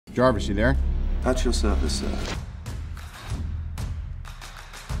Jarvis, you there? At your service, sir.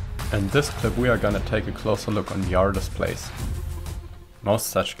 In this clip we are gonna take a closer look on VR displays. Most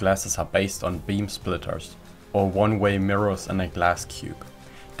such glasses are based on beam splitters, or one-way mirrors in a glass cube.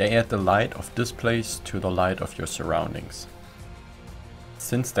 They add the light of displays to the light of your surroundings.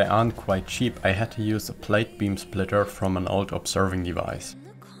 Since they aren't quite cheap, I had to use a plate beam splitter from an old observing device.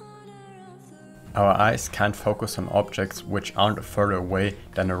 Our eyes can't focus on objects which aren't further away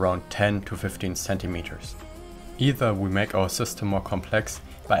than around 10 to 15 centimeters. Either we make our system more complex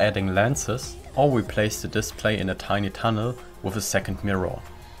by adding lenses, or we place the display in a tiny tunnel with a second mirror.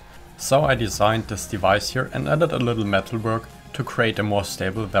 So I designed this device here and added a little metalwork to create a more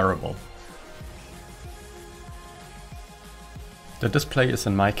stable wearable. The display is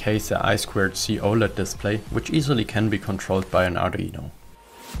in my case a I2C OLED display, which easily can be controlled by an Arduino.